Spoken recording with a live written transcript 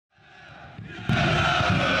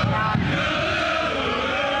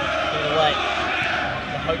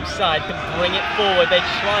Home side can bring it forward. They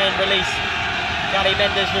try and release Gary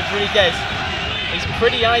Mendes Rodriguez. He's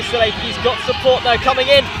pretty isolated. He's got support though coming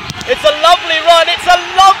in. It's a lovely run. It's a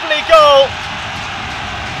lovely goal.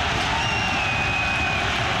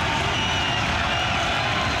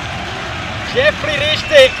 Jeffrey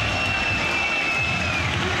Rijsdijk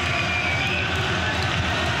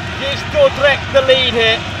gives Dordrecht the lead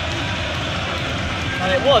here.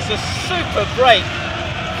 And it was a super break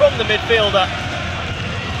from the midfielder.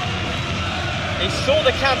 He saw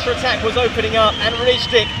the counter-attack was opening up and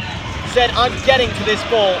Rijsdijk said, I'm getting to this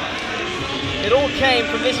ball. It all came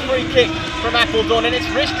from this free kick from Apeldoorn, and it's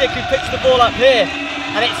Rijsdijk who picks the ball up here.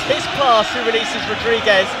 And it's his pass who releases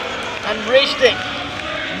Rodriguez. And Rijsdijk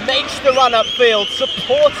makes the run upfield,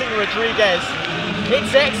 supporting Rodriguez.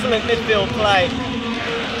 It's excellent midfield play.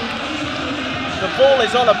 The ball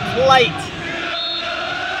is on a plate.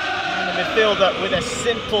 And the midfielder with a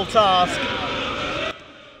simple task.